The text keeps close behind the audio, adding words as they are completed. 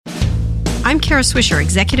I'm Kara Swisher,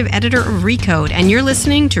 Executive Editor of Recode, and you're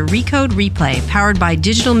listening to Recode Replay, powered by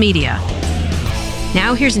Digital Media.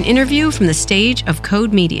 Now here's an interview from the stage of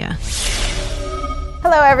Code Media.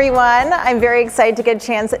 Hello, everyone. I'm very excited to get a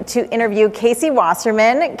chance to interview Casey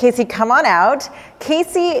Wasserman. Casey, come on out.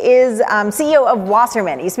 Casey is CEO of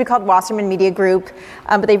Wasserman. It used to be called Wasserman Media Group,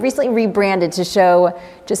 but they've recently rebranded to show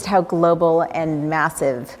just how global and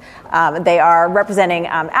massive they are, representing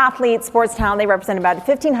athletes, sports talent. They represent about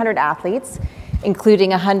 1,500 athletes, including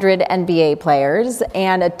 100 NBA players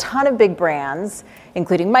and a ton of big brands,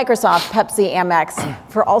 including Microsoft, Pepsi, Amex,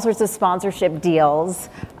 for all sorts of sponsorship deals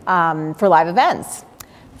for live events.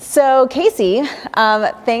 So, Casey,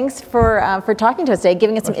 thanks for talking to us today,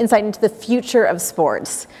 giving us some insight into the future of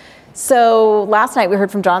sports. So, last night we heard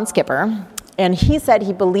from John Skipper, and he said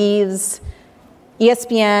he believes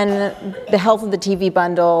ESPN, the health of the TV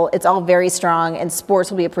bundle, it's all very strong, and sports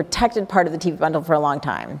will be a protected part of the TV bundle for a long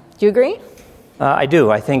time. Do you agree? I do.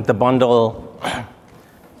 I think the bundle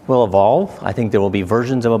will evolve. I think there will be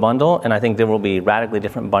versions of a bundle, and I think there will be radically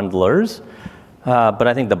different bundlers. But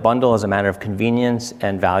I think the bundle is a matter of convenience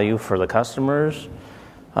and value for the customers.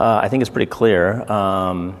 I think it's pretty clear.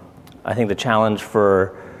 I think the challenge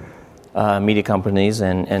for media companies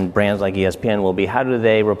and brands like ESPN will be, how do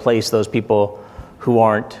they replace those people who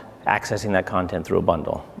aren't accessing that content through a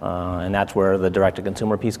bundle? And that's where the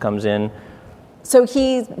direct-to-consumer piece comes in. So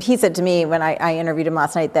he said to me when I interviewed him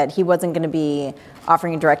last night that he wasn't going to be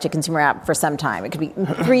offering a direct-to-consumer app for some time. It could be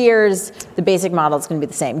 3 years. The basic model is going to be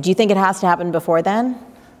the same. Do you think it has to happen before then?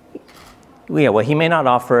 Yeah, well, he may not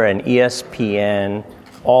offer an ESPN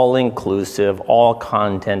all-inclusive,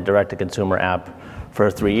 all-content direct-to-consumer app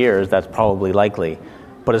for 3 years. That's probably likely.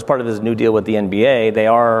 But as part of his new deal with the NBA, they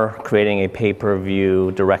are creating a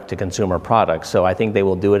pay-per-view direct-to-consumer product. So I think they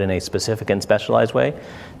will do it in a specific and specialized way.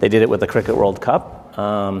 They did it with the Cricket World Cup.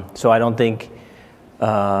 So I don't think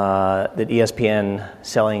that ESPN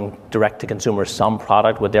selling direct-to-consumer some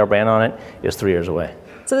product with their brand on it is 3 years away.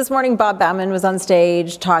 So this morning, Bob Bowman was on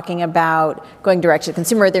stage talking about going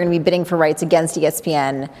direct-to-consumer. They're going to be bidding for rights against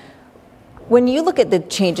ESPN. When you look at the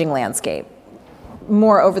changing landscape,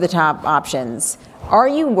 more over-the-top options, are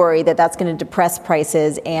you worried that that's going to depress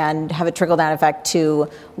prices and have a trickle-down effect to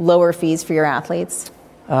lower fees for your athletes?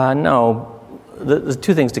 No. There's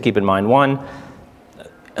two things to keep in mind. One,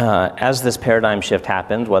 as this paradigm shift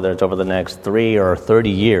happens, whether it's over the next 3 or 30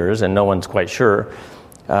 years, and no one's quite sure,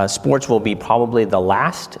 sports will be probably the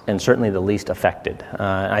last and certainly the least affected.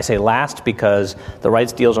 I say last because the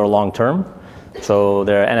rights deals are long-term. So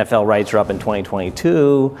their NFL rights are up in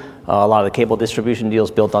 2022. A lot of the cable distribution deals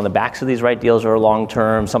built on the backs of these right deals are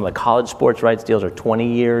long-term. Some of the college sports rights deals are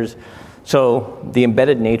 20 years. So the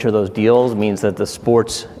embedded nature of those deals means that the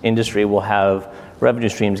sports industry will have revenue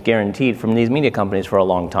streams guaranteed from these media companies for a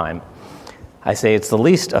long time. I say it's the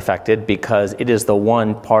least affected because it is the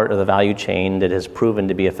one part of the value chain that has proven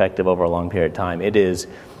to be effective over a long period of time. It is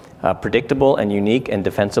predictable and unique and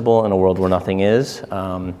defensible in a world where nothing is.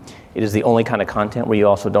 It is the only kind of content where you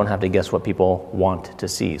also don't have to guess what people want to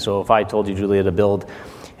see. So if I told you, Julia, to build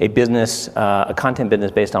a business, a content business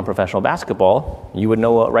based on professional basketball, you would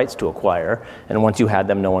know what rights to acquire. And once you had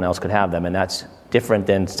them, no one else could have them. And that's different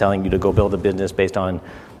than telling you to go build a business based on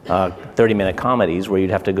 30-minute comedies where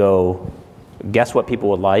you'd have to go guess what people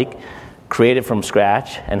would like, create it from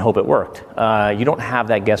scratch, and hope it worked. You don't have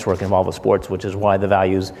that guesswork involved with sports, which is why the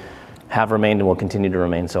values have remained and will continue to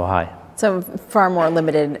remain so high. So far more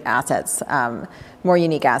limited assets, more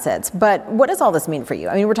unique assets. But what does all this mean for you?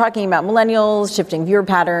 I mean, we're talking about millennials, shifting viewer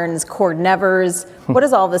patterns, cord nevers. What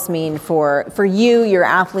does all this mean for you, your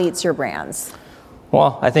athletes, your brands?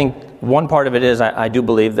 Well, I think one part of it is I do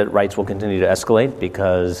believe that rights will continue to escalate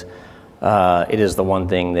because it is the one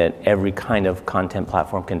thing that every kind of content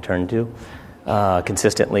platform can turn to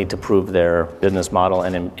consistently to prove their business model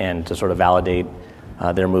and to sort of validate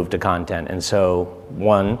their move to content. And so,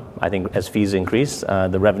 one, I think as fees increase,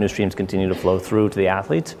 the revenue streams continue to flow through to the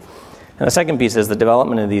athletes. And the second piece is the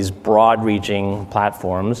development of these broad-reaching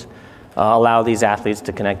platforms allow these athletes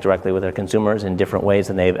to connect directly with their consumers in different ways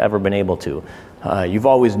than they've ever been able to. You've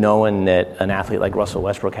always known that an athlete like Russell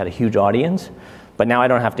Westbrook had a huge audience, but now I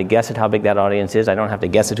don't have to guess at how big that audience is, I don't have to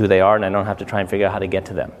guess at who they are, and I don't have to try and figure out how to get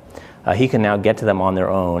to them. He can now get to them on their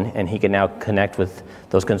own, and he can now connect with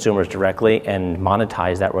those consumers directly and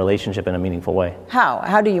monetize that relationship in a meaningful way. How?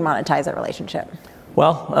 How do you monetize that relationship?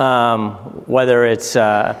 Well, whether it's,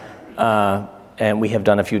 and we have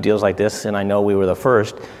done a few deals like this, and I know we were the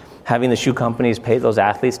first, having the shoe companies pay those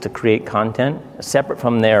athletes to create content separate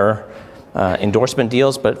from their endorsement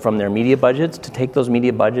deals, but from their media budgets, to take those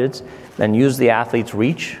media budgets and use the athlete's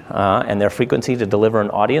reach and their frequency to deliver an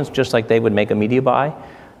audience, just like they would make a media buy,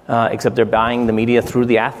 except they're buying the media through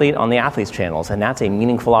the athlete on the athlete's channels, and that's a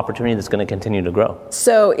meaningful opportunity that's going to continue to grow.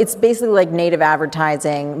 So it's basically like native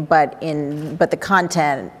advertising, but the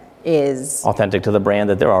content is authentic to the brand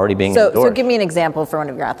that they're already being endorsed. So give me an example for one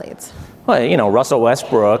of your athletes. Well, Russell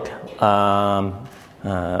Westbrook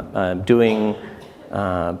doing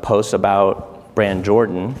posts about Brand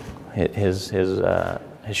Jordan, his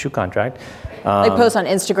shoe contract. Like posts on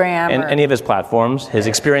Instagram? And any of his platforms. His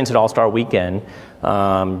experience at All-Star Weekend,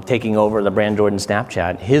 taking over the Brand Jordan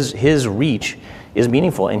Snapchat. His reach is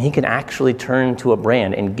meaningful, and he can actually turn to a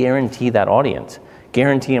brand and guarantee that audience,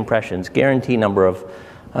 guarantee impressions, guarantee number of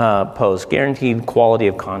posts, guaranteed quality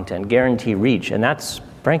of content, guarantee reach. And that's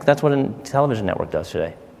what a television network does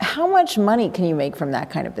today. How much money can you make from that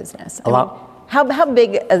kind of business? A lot. How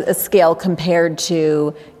big a scale compared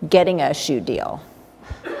to getting a shoe deal?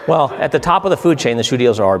 Well, at the top of the food chain, the shoe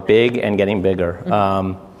deals are big and getting bigger.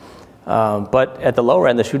 But at the lower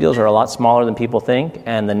end, the shoe deals are a lot smaller than people think,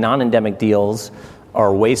 and the non-endemic deals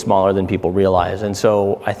are way smaller than people realize. And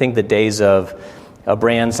so I think the days of a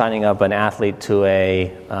brand signing up an athlete to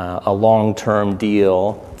a long-term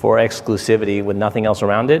deal for exclusivity with nothing else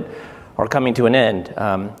around it are coming to an end.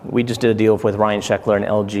 We just did a deal with Ryan Sheckler and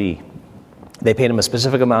LG. They paid him a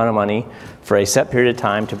specific amount of money for a set period of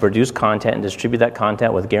time to produce content and distribute that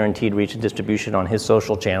content with guaranteed reach and distribution on his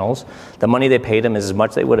social channels. The money they paid him is as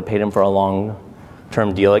much they would have paid him for a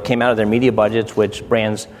long-term deal. It came out of their media budgets, which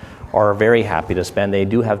brands are very happy to spend. They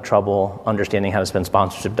do have trouble understanding how to spend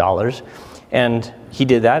sponsorship dollars. And he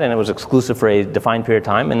did that, and it was exclusive for a defined period of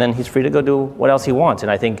time, and then he's free to go do what else he wants.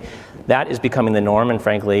 And I think that is becoming the norm, and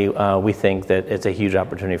frankly, we think that it's a huge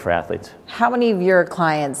opportunity for athletes. How many of your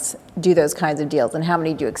clients do those kinds of deals, and how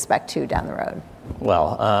many do you expect to down the road?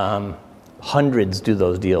 Well, hundreds do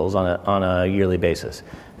those deals on a yearly basis.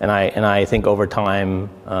 And I think over time,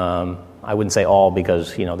 I wouldn't say all,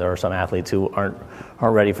 because there are some athletes who aren't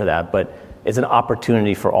ready for that, but it's an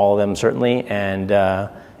opportunity for all of them, certainly, and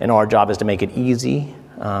our job is to make it easy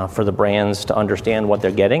for the brands to understand what they're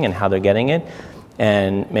getting and how they're getting it,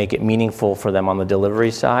 and make it meaningful for them on the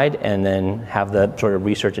delivery side, and then have the sort of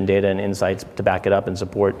research and data and insights to back it up and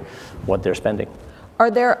support what they're spending.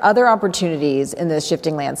 Are there other opportunities in this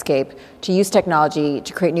shifting landscape to use technology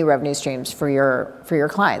to create new revenue streams for your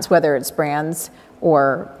clients, whether it's brands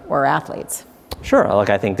or athletes? Sure.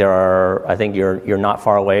 I think you're not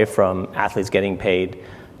far away from athletes getting paid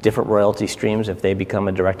different royalty streams if they become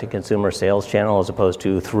a direct-to-consumer sales channel, as opposed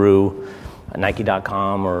to through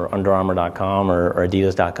Nike.com or UnderArmour.com or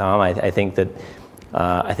Adidas.com. I think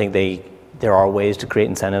there are ways to create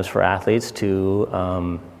incentives for athletes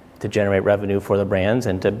to generate revenue for the brands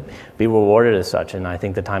and to be rewarded as such. And I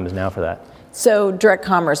think the time is now for that. So direct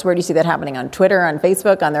commerce, where do you see that happening? On Twitter, on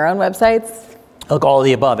Facebook, on their own websites? Look, all of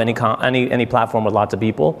the above. Any platform with lots of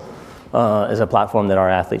people is a platform that our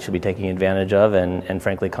athletes should be taking advantage of, and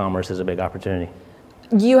frankly, commerce is a big opportunity.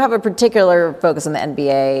 You have a particular focus on the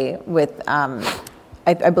NBA with,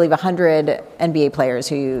 I believe, 100 NBA players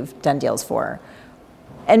who you've done deals for.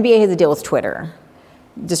 NBA has a deal with Twitter,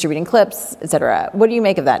 distributing clips, et cetera. What do you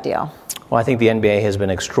make of that deal? Well, I think the NBA has been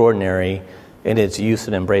extraordinary in its use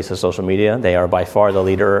and embrace of social media. They are by far the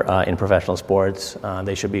leader in professional sports.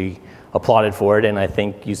 They should be applauded for it, and I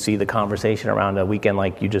think you see the conversation around a weekend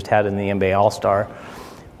like you just had in the NBA All-Star,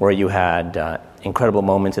 where you had incredible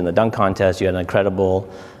moments in the dunk contest, you had an incredible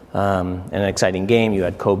and an exciting game, you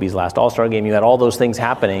had Kobe's last All-Star game, you had all those things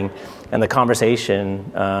happening, and the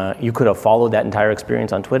conversation, you could have followed that entire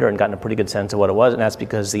experience on Twitter and gotten a pretty good sense of what it was, and that's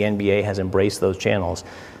because the NBA has embraced those channels.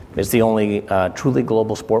 It's the only truly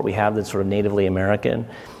global sport we have that's sort of natively American.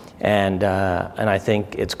 And I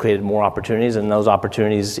think it's created more opportunities, and those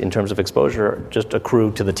opportunities in terms of exposure just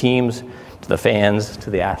accrue to the teams, to the fans, to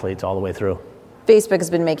the athletes, all the way through. Facebook has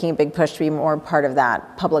been making a big push to be more part of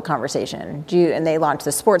that public conversation. And they launched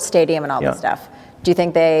the sports stadium and all this stuff. Do you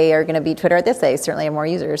think they are going to beat Twitter at this? They certainly have more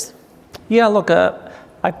users. Yeah, look, I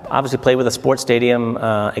obviously played with a sports stadium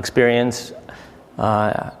experience.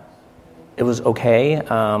 It was okay.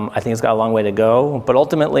 I think it's got a long way to go. But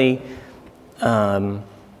ultimately,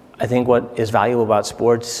 I think what is valuable about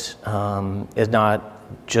sports is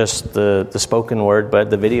not just the spoken word, but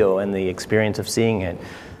the video and the experience of seeing it.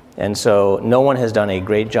 And so no one has done a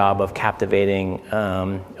great job of captivating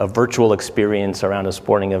a virtual experience around a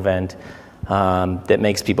sporting event that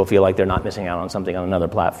makes people feel like they're not missing out on something on another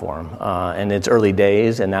platform. And it's early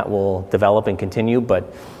days, and that will develop and continue.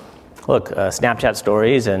 But look, Snapchat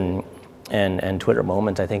stories and and Twitter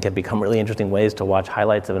Moments, I think, have become really interesting ways to watch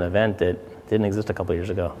highlights of an event that didn't exist a couple of years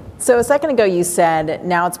ago. So a second ago you said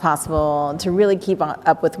now it's possible to really keep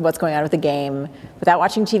up with what's going on with the game without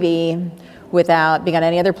watching TV, without being on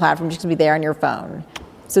any other platform, just to be there on your phone.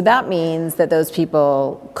 So that means that those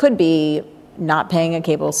people could be not paying a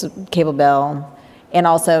cable bill and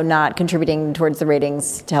also not contributing towards the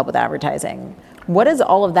ratings to help with advertising. What does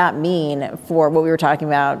all of that mean for what we were talking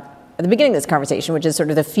about at the beginning of this conversation, which is sort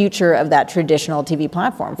of the future of that traditional TV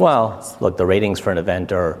platform? Well, look, the ratings for an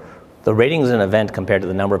event the ratings in an event compared to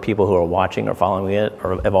the number of people who are watching or following it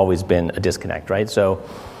have always been a disconnect, right? So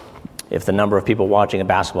if the number of people watching a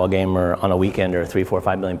basketball game or on a weekend are 3, 4,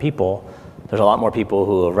 5 million people, there's a lot more people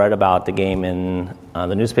who have read about the game in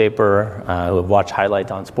the newspaper, who have watched highlights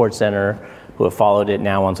on SportsCenter, who have followed it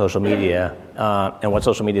now on social media. And what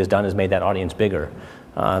social media has done is made that audience bigger.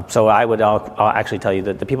 So I'll actually tell you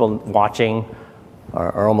that the people watching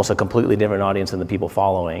are almost a completely different audience than the people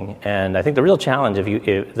following. And I think the real challenge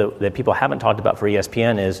that people haven't talked about for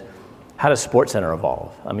ESPN is how does SportsCenter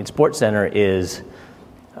evolve? I mean, SportsCenter is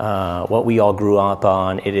what we all grew up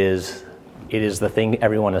on. It is the thing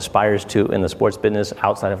everyone aspires to in the sports business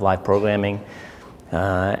outside of live programming.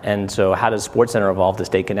 And so how does SportsCenter evolve to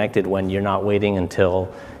stay connected when you're not waiting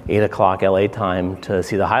until 8 o'clock LA time to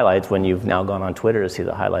see the highlights when you've now gone on Twitter to see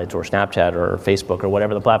the highlights, or Snapchat or Facebook or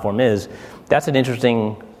whatever the platform is? That's an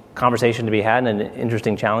interesting conversation to be had and an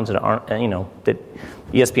interesting challenge that that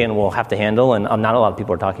ESPN will have to handle and not a lot of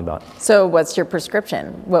people are talking about. So what's your prescription?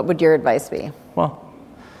 What would your advice be? Well,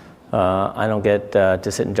 I don't get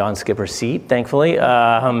to sit in John Skipper's seat, thankfully.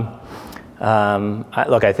 I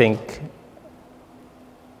think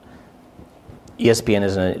ESPN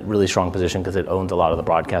is in a really strong position because it owns a lot of the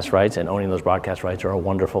broadcast rights, and owning those broadcast rights are a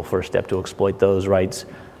wonderful first step to exploit those rights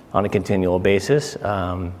on a continual basis.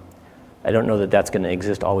 I don't know that that's going to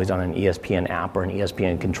exist always on an ESPN app or an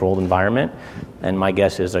ESPN-controlled environment, and my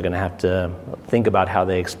guess is they're going to have to think about how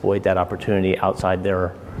they exploit that opportunity outside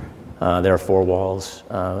their four walls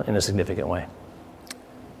in a significant way.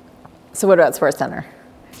 So what about SportsCenter?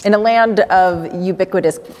 In a land of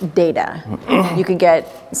ubiquitous data, you could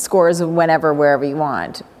get scores whenever, wherever you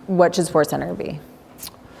want. What should SportsCenter be?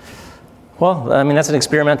 Well, I mean, that's an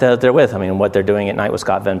experiment that they're with. I mean, what they're doing at night with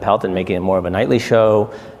Scott Van Pelt and making it more of a nightly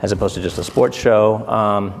show as opposed to just a sports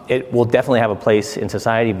show. It will definitely have a place in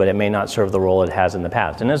society, but it may not serve the role it has in the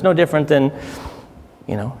past. And it's no different than,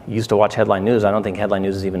 you used to watch Headline News. I don't think Headline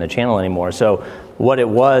News is even a channel anymore. So what it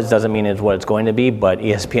was doesn't mean it's what it's going to be, but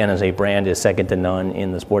ESPN as a brand is second to none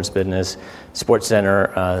in the sports business.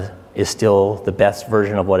 SportsCenter is still the best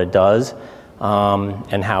version of what it does,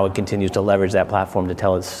 and how it continues to leverage that platform to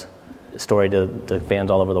tell its story to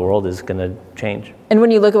fans all over the world is going to change. And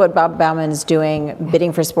when you look at what Bob Bauman's doing,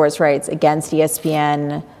 bidding for sports rights against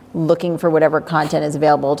ESPN, looking for whatever content is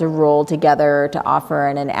available to roll together to offer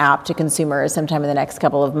in an app to consumers sometime in the next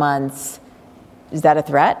couple of months, is that a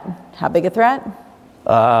threat? How big a threat?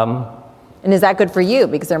 And is that good for you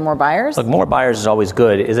because there are more buyers? Look, more buyers is always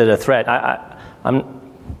good. Is it a threat?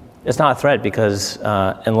 It's not a threat because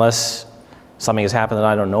unless something has happened that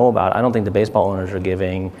I don't know about, I don't think the baseball owners are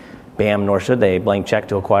giving BAM, nor should they, blank check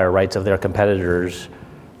to acquire rights of their competitors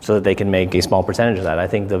so that they can make a small percentage of that. I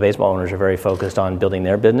think the baseball owners are very focused on building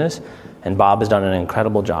their business, and Bob has done an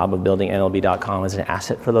incredible job of building MLB.com as an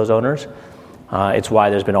asset for those owners. It's why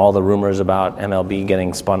there's been all the rumors about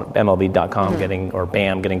MLB.com getting, or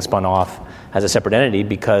BAM getting spun off as a separate entity,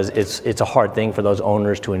 because it's a hard thing for those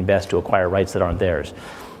owners to invest to acquire rights that aren't theirs.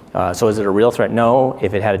 So is it a real threat? No.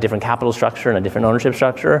 If it had a different capital structure and a different ownership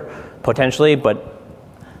structure, potentially, but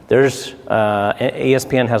there's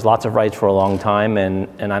ESPN has lots of rights for a long time,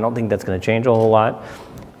 and I don't think that's going to change a whole lot,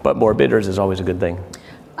 but more bidders is always a good thing.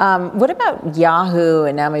 What about Yahoo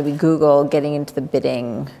and now maybe Google getting into the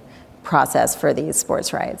bidding process for these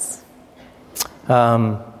sports rights?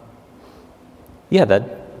 Yeah,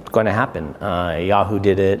 that's going to happen. Yahoo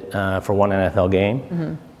did it for one NFL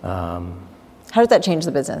game. Mm-hmm. How did that change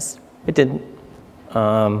the business? It didn't.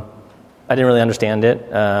 I didn't really understand it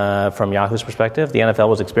from Yahoo's perspective. The NFL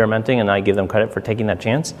was experimenting, and I give them credit for taking that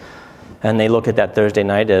chance. And they look at that Thursday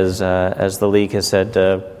night as the league has said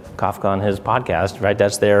to Kafka on his podcast, right?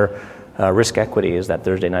 That's their risk equity, is that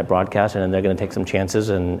Thursday night broadcast, and then they're going to take some chances,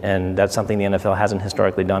 and that's something the NFL hasn't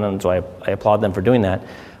historically done, and so I applaud them for doing that.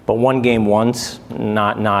 But one game once,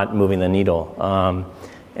 not moving the needle.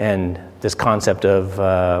 And this concept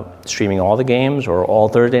of streaming all the games or all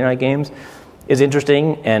Thursday night games is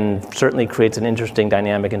interesting, and certainly creates an interesting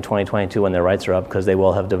dynamic in 2022 when their rights are up, because they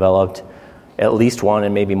will have developed at least one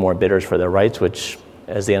and maybe more bidders for their rights, which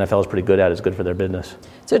as the NFL is pretty good at, is good for their business.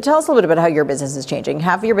 So tell us a little bit about how your business is changing.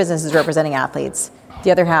 Half of your business is representing athletes.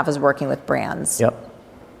 The other half is working with brands. Yep.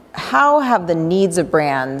 How have the needs of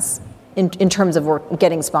brands in terms of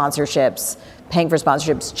getting sponsorships, paying for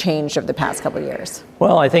sponsorships, changed over the past couple of years?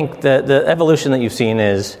 Well, I think the evolution that you've seen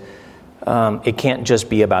is it can't just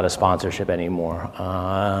be about a sponsorship anymore.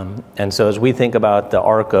 And so as we think about the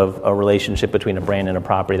arc of a relationship between a brand and a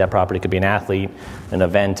property, that property could be an athlete, an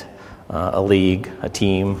event, a league, a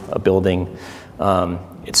team, a building.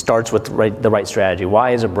 It starts with the right strategy.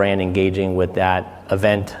 Why is a brand engaging with that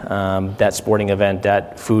event, that sporting event,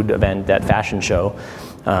 that food event, that fashion show?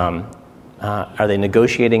 Are they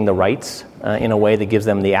negotiating the rights in a way that gives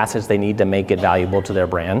them the assets they need to make it valuable to their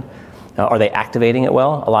brand? Are they activating it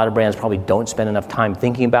well? A lot of brands probably don't spend enough time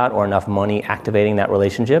thinking about or enough money activating that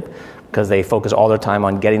relationship because they focus all their time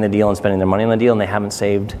on getting the deal and spending their money on the deal, and they haven't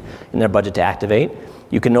saved in their budget to activate.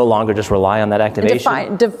 You can no longer just rely on that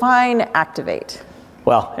activation. Define activate.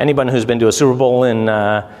 Well, anyone who's been to a Super Bowl in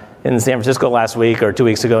San Francisco last week or 2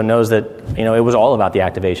 weeks ago knows that it was all about the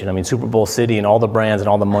activation. I mean, Super Bowl City and all the brands and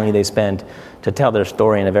all the money they spent to tell their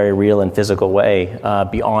story in a very real and physical way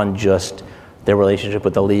beyond just their relationship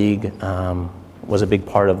with the league was a big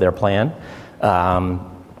part of their plan.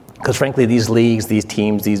 Because frankly, these leagues, these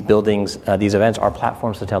teams, these buildings, these events are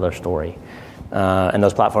platforms to tell their story. And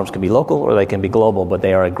those platforms can be local or they can be global, but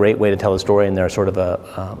they are a great way to tell a story, and they're sort of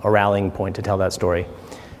a rallying point to tell that story.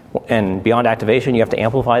 And beyond activation, you have to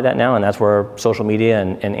amplify that now, and that's where social media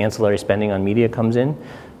and ancillary spending on media comes in.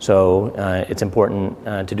 So it's important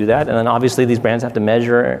to do that. And then obviously these brands have to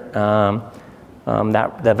measure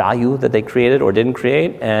the value that they created or didn't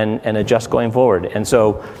create and adjust going forward. And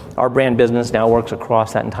so our brand business now works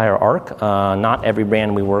across that entire arc. Not every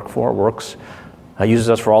brand we work for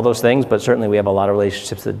uses us for all those things, but certainly we have a lot of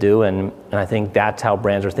relationships that do, and I think that's how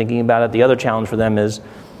brands are thinking about it. The other challenge for them is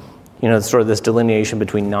sort of this delineation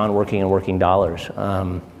between non-working and working dollars.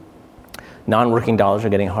 Non-working dollars are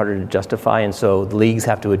getting harder to justify, and so the leagues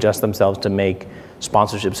have to adjust themselves to make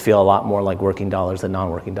sponsorships feel a lot more like working dollars than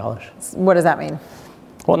non-working dollars. What does that mean?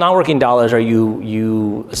 Well, non-working dollars are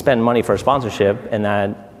you spend money for a sponsorship and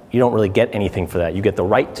that you don't really get anything for that. You get the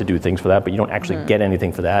right to do things for that, but you don't actually get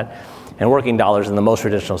anything for that. And working dollars in the most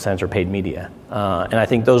traditional sense are paid media. And I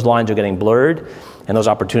think those lines are getting blurred, and those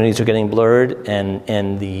opportunities are getting blurred,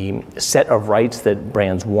 and the set of rights that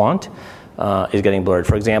brands want is getting blurred.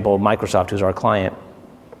 For example, Microsoft, who's our client,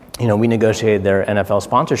 we negotiated their NFL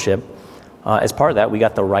sponsorship. As part of that, we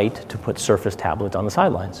got the right to put Surface tablets on the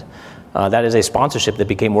sidelines. That is a sponsorship that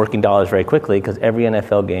became working dollars very quickly because every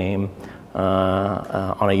NFL game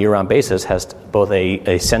on a year-round basis has both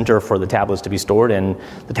a center for the tablets to be stored, and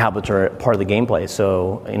the tablets are part of the gameplay.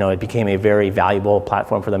 So, it became a very valuable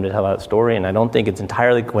platform for them to tell that story, and I don't think it's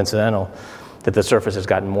entirely coincidental that the Surface has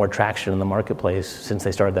gotten more traction in the marketplace since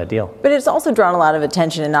they started that deal. But it's also drawn a lot of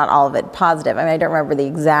attention, and not all of it positive. I mean, I don't remember the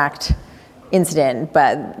exact incident,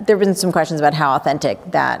 but there have been some questions about how authentic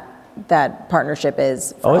that partnership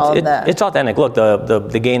is for it's authentic. Look,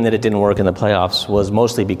 the game that it didn't work in the playoffs was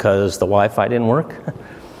mostly because the Wi-Fi didn't work.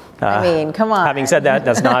 I mean, come on. Having said that,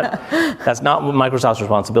 that's not Microsoft's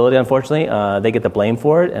responsibility, unfortunately. They get the blame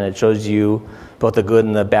for it, and it shows you both the good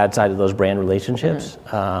and the bad side of those brand relationships,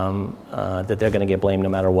 that they're going to get blamed no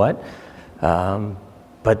matter what.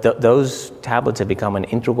 But those tablets have become an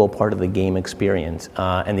integral part of the game experience.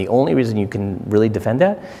 And the only reason you can really defend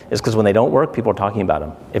that is because when they don't work, people are talking about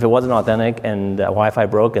them. If it wasn't authentic and the Wi-Fi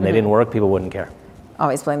broke and they didn't work, people wouldn't care.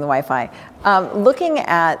 Always blame the Wi-Fi. Looking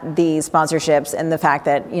at the sponsorships and the fact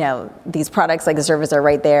that, these products like the Surface are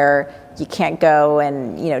right there, you can't go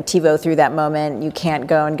and, TiVo through that moment, you can't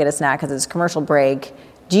go and get a snack because it's a commercial break.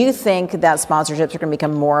 Do you think that sponsorships are going to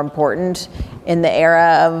become more important in the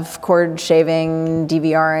era of cord shaving,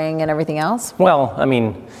 DVRing, and everything else? Well, I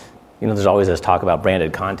mean, there's always this talk about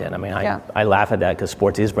branded content. I mean, I laugh at that because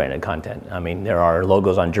sports is branded content. I mean, there are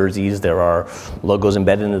logos on jerseys. There are logos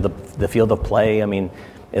embedded into the field of play. I mean,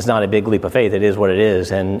 it's not a big leap of faith. It is what it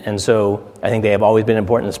is. And so I think they have always been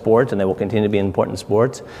important in sports, and they will continue to be important in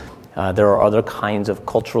sports. There are other kinds of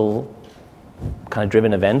cultural kind of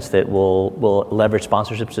driven events that will leverage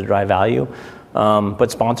sponsorships to drive value.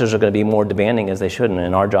 But sponsors are going to be more demanding, as they should,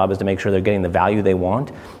 and our job is to make sure they're getting the value they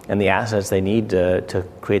want and the assets they need to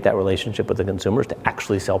create that relationship with the consumers to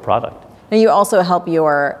actually sell product. And you also help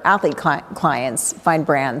your athlete clients find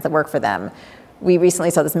brands that work for them. We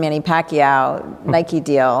recently saw this Manny Pacquiao Nike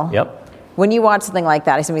deal. Yep. When you watch something like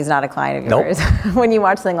that, I assume he's not a client of yours. Nope. When you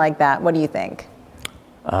watch something like that, what do you think?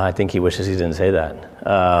 I think he wishes he didn't say that.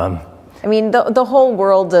 I mean, the whole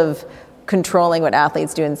world of controlling what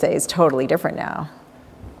athletes do and say is totally different now.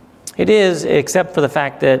 It is, except for the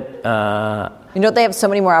fact that they have so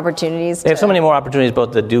many more opportunities. They have so many more opportunities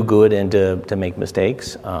both to do good and to make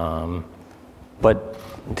mistakes. But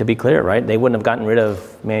to be clear, right, they wouldn't have gotten rid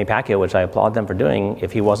of Manny Pacquiao, which I applaud them for doing,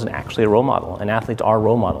 if he wasn't actually a role model. And athletes are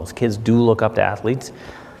role models. Kids do look up to athletes,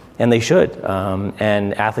 and they should.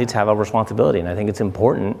 And athletes have a responsibility, and I think it's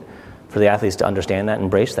important for the athletes to understand that and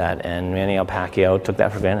embrace that. And Manny Pacquiao took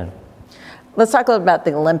that for granted. Let's talk a little about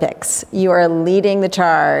the Olympics. You are leading the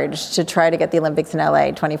charge to try to get the Olympics in LA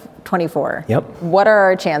 2024. Yep. What are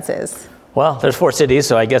our chances? Well, there's 4 cities,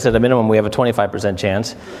 so I guess at a minimum we have a 25%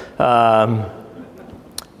 chance.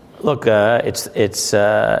 Look,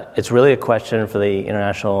 it's really a question for the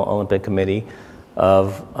International Olympic Committee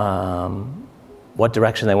of what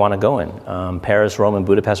direction they want to go in. Paris, Rome, and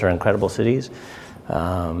Budapest are incredible cities,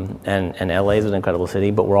 and LA is an incredible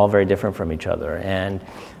city, but we're all very different from each other. And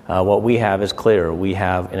what we have is clear. We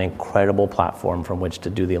have an incredible platform from which to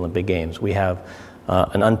do the Olympic Games. We have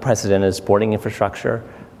an unprecedented sporting infrastructure.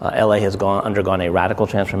 LA has undergone a radical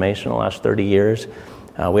transformation in the last 30 years.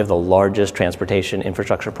 We have the largest transportation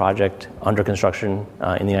infrastructure project under construction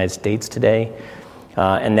in the United States today.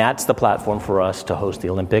 And that's the platform for us to host the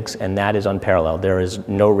Olympics, and that is unparalleled. There is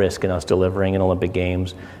no risk in us delivering an Olympic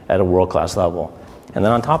Games at a world-class level. And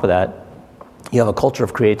then on top of that, you have a culture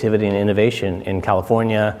of creativity and innovation in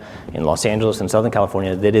California, in Los Angeles, and Southern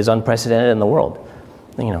California that is unprecedented in the world.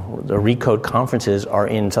 The Recode conferences are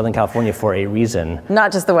in Southern California for a reason.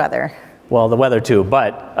 Not just the weather. Well, the weather too,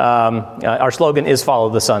 but our slogan is follow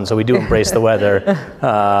the sun, so we do embrace the weather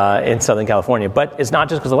in Southern California. But it's not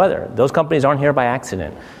just because of the weather. Those companies aren't here by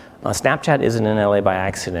accident. Snapchat isn't in LA by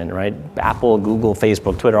accident, right? Apple, Google,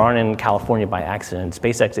 Facebook, Twitter aren't in California by accident.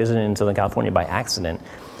 SpaceX isn't in Southern California by accident.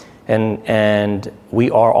 And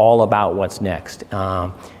we are all about what's next.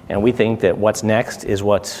 And we think that what's next is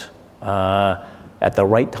what's at the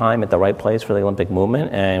right time, at the right place for the Olympic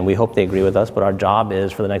movement, and we hope they agree with us, but our job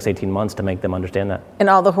is for the next 18 months to make them understand that. And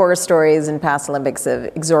all the horror stories in past Olympics of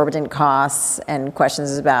exorbitant costs and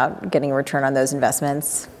questions about getting a return on those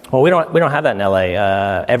investments. Well, we don't have that in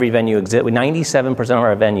LA. Every venue exists. 97% of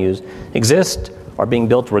our venues exist, are being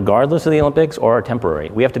built regardless of the Olympics, or are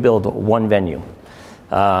temporary. We have to build one venue.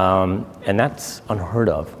 And that's unheard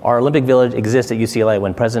of. Our Olympic Village exists at UCLA.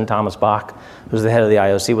 When President Thomas Bach, who's the head of the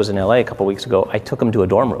IOC, was in LA a couple weeks ago, I took him to a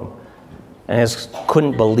dorm room. And I just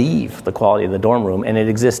couldn't believe the quality of the dorm room, and it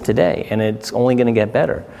exists today, and it's only going to get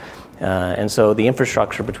better. And so the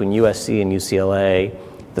infrastructure between USC and UCLA,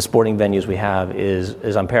 the sporting venues we have,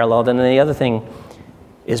 is unparalleled. And then the other thing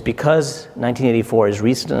is because 1984 is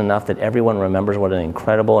recent enough that everyone remembers what an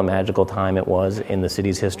incredible and magical time it was in the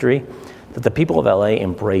city's history, that the people of LA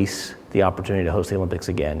embrace the opportunity to host the Olympics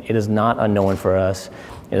again. It is not unknown for us.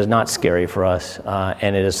 It is not scary for us.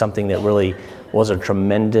 And it is something that really was a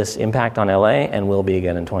tremendous impact on LA and will be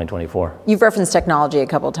again in 2024. You've referenced technology a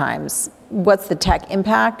couple times. What's the tech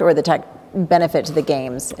impact or the tech benefit to the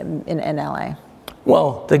games in LA?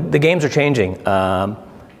 Well, the games are changing.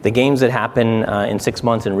 The games that happen in 6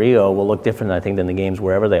 months in Rio will look different, I think, than the games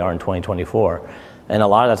wherever they are in 2024. And a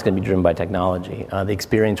lot of that's going to be driven by technology. The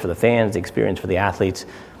experience for the fans, the experience for the athletes.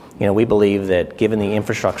 We believe that given the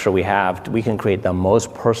infrastructure we have, we can create the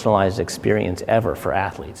most personalized experience ever for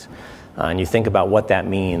athletes. And you think about what that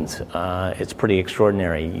means, it's pretty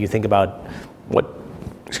extraordinary. You think about what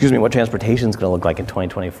transportation is going to look like in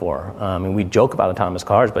 2024. We joke about autonomous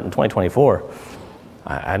cars, but in 2024,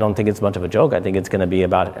 I don't think it's much of a joke. I think it's going to be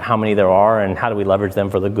about how many there are and how do we leverage them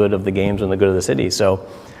for the good of the games and the good of the city. So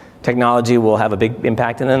technology will have a big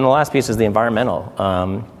impact. And then the last piece is the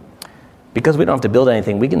environmental. Because we don't have to build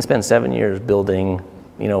anything, we can spend 7 years building,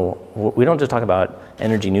 we don't just talk about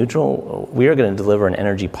energy neutral. We are going to deliver an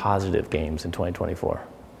energy positive games in 2024.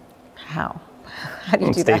 How? How do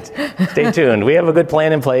you do that? Stay tuned. We have a good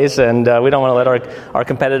plan in place, and we don't want to let our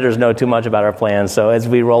competitors know too much about our plans. So as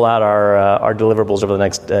we roll out our deliverables over the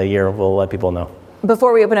next year, we'll let people know.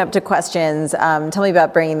 Before we open up to questions, tell me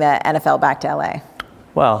about bringing the NFL back to LA.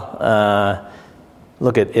 Well,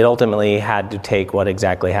 look, it ultimately had to take what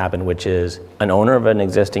exactly happened, which is an owner of an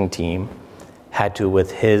existing team had to,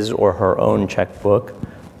 with his or her own checkbook,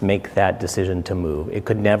 make that decision to move. It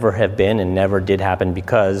could never have been and never did happen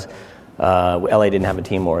because LA didn't have a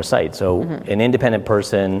team or a site. So an independent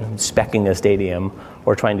person speccing a stadium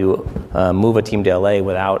or trying to move a team to LA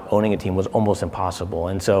without owning a team was almost impossible.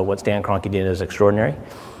 And so what Stan Kroenke did is extraordinary.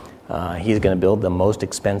 He's going to build the most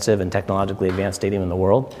expensive and technologically advanced stadium in the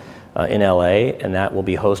world in LA, and that will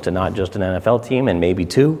be host to not just an NFL team and maybe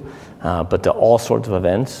two, but to all sorts of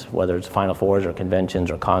events, whether it's Final Fours or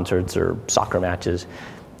conventions or concerts or soccer matches.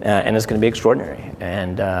 And it's going to be extraordinary.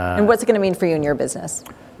 And what's it going to mean for you and your business?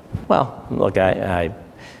 Well, look, in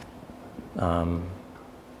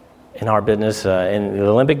our business, in the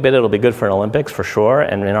Olympic bid, it'll be good for an Olympics for sure.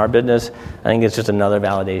 And in our business, I think it's just another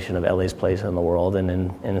validation of LA's place in the world and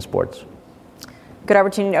in sports. Good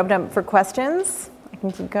opportunity to open up for questions. I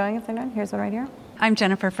can keep going if they're done. Here's one right here. I'm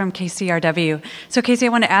Jennifer from KCRW. So Casey, I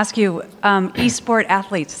want to ask you, esport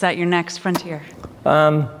athletes, is that your next frontier?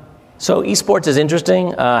 So esports is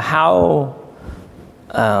interesting.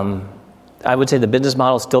 I would say the business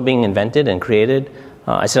model is still being invented and created.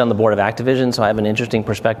 I sit on the board of Activision, so I have an interesting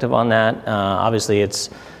perspective on that. Obviously, it's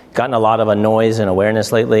gotten a lot of a noise and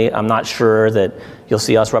awareness lately. I'm not sure that you'll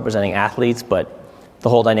see us representing athletes, but the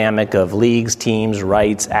whole dynamic of leagues, teams,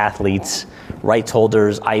 rights, athletes, rights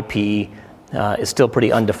holders, IP is still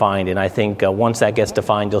pretty undefined. And I think once that gets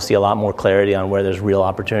defined, you'll see a lot more clarity on where there's real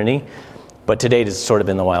opportunity. But to date, it's sort of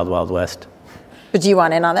been the wild, wild west. But do you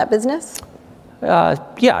want in on that business?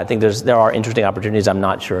 Yeah, I think there are interesting opportunities. I'm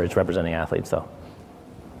not sure it's representing athletes, though.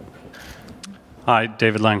 Hi,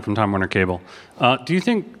 David Lang from Time Warner Cable. Do you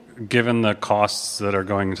think, given the costs that are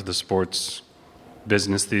going into the sports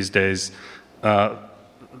business these days,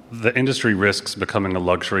 the industry risks becoming a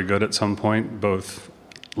luxury good at some point, both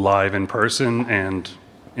live in person and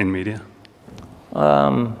in media?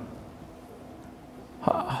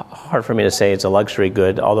 Hard for me to say it's a luxury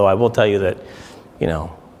good, although I will tell you that,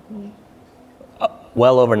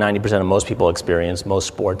 well over 90% of most people experience most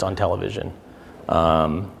sports on television.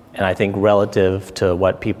 And I think relative to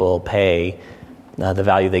what people pay, the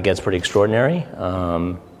value they get is pretty extraordinary.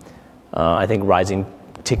 I think rising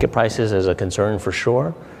ticket prices is a concern for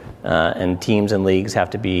sure. And teams and leagues have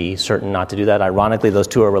to be certain not to do that. Ironically, those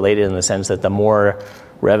two are related in the sense that the more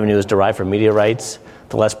revenue is derived from media rights,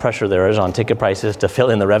 the less pressure there is on ticket prices to fill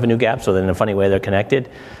in the revenue gap, so that in a funny way they're connected.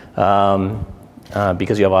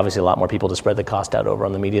 Because you have obviously a lot more people to spread the cost out over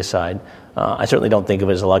on the media side. I certainly don't think of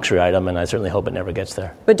it as a luxury item, and I certainly hope it never gets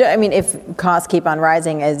there. But if costs keep on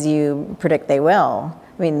rising as you predict they will,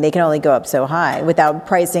 they can only go up so high without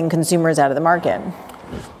pricing consumers out of the market.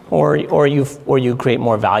 Or you create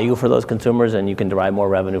more value for those consumers, and you can derive more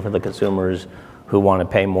revenue for the consumers who want to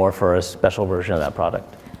pay more for a special version of that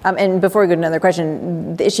product. And before we go to another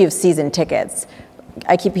question, the issue of season tickets.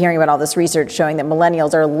 I keep hearing about all this research showing that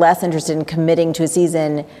millennials are less interested in committing to a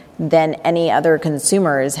season than any other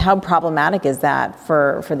consumers. How problematic is that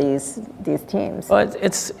for these teams? Well,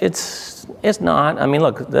 it's not.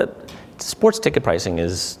 Look, the sports ticket pricing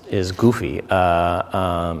is goofy.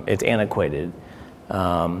 It's antiquated.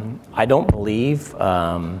 I don't believe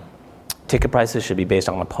ticket prices should be based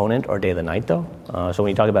on opponent or day of the night, though. So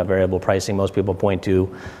when you talk about variable pricing, most people point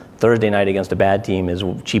to Thursday night against a bad team is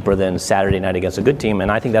cheaper than Saturday night against a good team,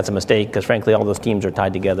 and I think that's a mistake because, frankly, all those teams are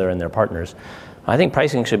tied together and they're partners. I think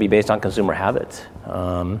pricing should be based on consumer habits.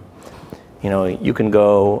 You can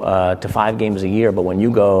go to 5 games a year, but when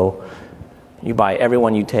you go, you buy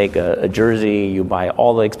everyone, you take a jersey, you buy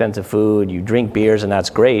all the expensive food, you drink beers, and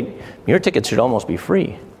that's great. Your tickets should almost be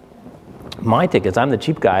free. My tickets, I'm the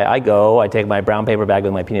cheap guy. I take my brown paper bag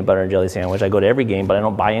with my peanut butter and jelly sandwich. I go to every game, but I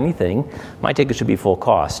don't buy anything. My tickets should be full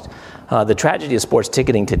cost. The tragedy of sports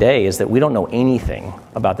ticketing today is that we don't know anything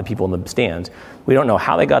about the people in the stands. We don't know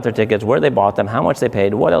how they got their tickets, where they bought them, how much they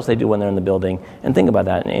paid, what else they do when they're in the building. And think about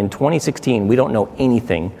that. In 2016, we don't know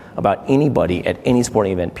anything about anybody at any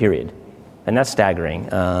sporting event, period. And that's staggering.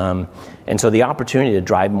 And so the opportunity to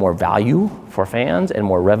drive more value for fans and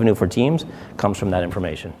more revenue for teams comes from that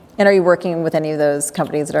information. And are you working with any of those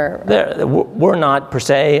companies that are? We're not per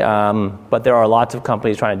se, but there are lots of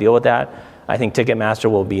companies trying to deal with that. I think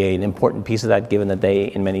Ticketmaster will be an important piece of that, given that they,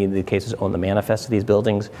 in many of the cases, own the manifest of these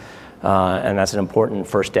buildings. And that's an important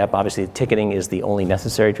first step. Obviously, ticketing is the only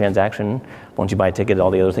necessary transaction. Once you buy a ticket,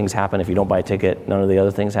 all the other things happen. If you don't buy a ticket, none of the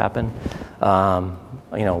other things happen.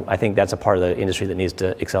 I think that's a part of the industry that needs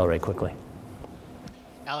to accelerate quickly.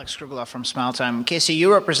 Alex Krugloff from Smile Time. Casey,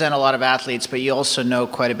 you represent a lot of athletes, but you also know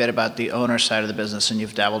quite a bit about the owner side of the business, and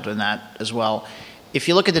you've dabbled in that as well. If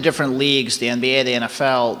you look at the different leagues, the NBA, the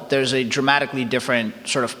NFL, there's a dramatically different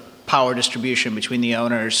sort of power distribution between the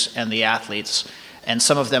owners and the athletes. And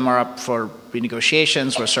some of them are up for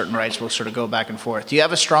renegotiations where certain rights will sort of go back and forth. Do you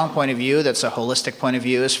have a strong point of view that's a holistic point of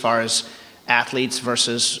view as far as athletes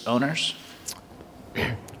versus owners?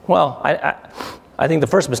 Well, I think the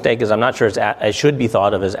first mistake is I'm not sure it should be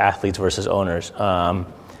thought of as athletes versus owners.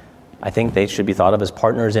 I think they should be thought of as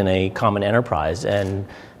partners in a common enterprise. And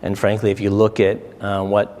frankly, if you look at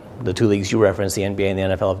what the two leagues you referenced, the NBA and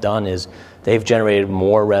the NFL, have done, is they've generated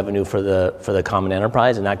more revenue for the common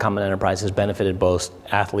enterprise, and that common enterprise has benefited both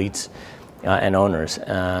athletes and owners.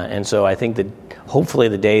 And so I think that hopefully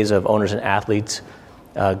the days of owners and athletes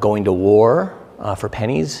going to war for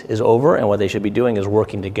pennies is over, and what they should be doing is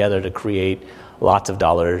working together to create lots of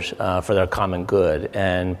dollars for their common good.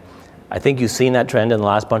 And I think you've seen that trend in the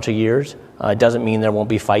last bunch of years. It doesn't mean there won't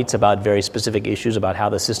be fights about very specific issues about how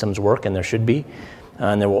the systems work, and there should be.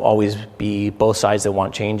 And there will always be both sides that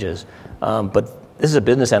want changes. But this is a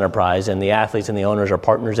business enterprise, and the athletes and the owners are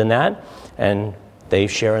partners in that, and they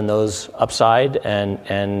share in those upside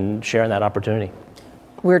and share in that opportunity.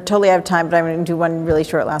 We're totally out of time, but I'm going to do one really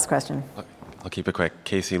short last question. I'll keep it quick.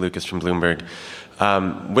 Casey Lucas from Bloomberg.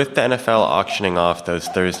 With the NFL auctioning off those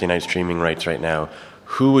Thursday night streaming rights right now,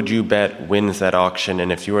 who would you bet wins that auction?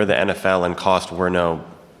 And if you were the NFL and cost were no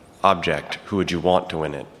object, who would you want to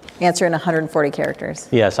win it? Answer in 140 characters.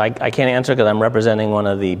 Yes, I can't answer because I'm representing one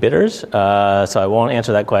of the bidders, so I won't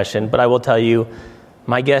answer that question. But I will tell you,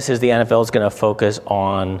 my guess is the NFL is going to focus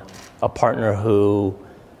on a partner who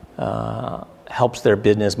helps their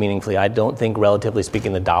business meaningfully. I don't think, relatively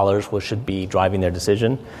speaking, the dollars should be driving their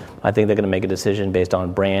decision. I think they're going to make a decision based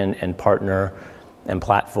on brand and partner and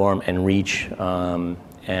platform and reach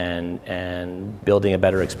and building a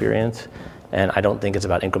better experience. And I don't think it's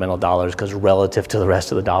about incremental dollars, because relative to the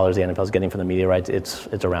rest of the dollars the NFL is getting from the media rights, it's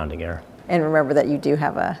a rounding error. And remember that you do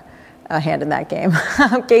have a hand in that game.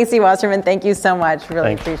 Casey Wasserman, thank you so much.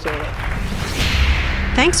 Really appreciate it.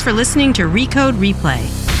 Thanks for listening to Recode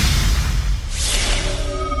Replay.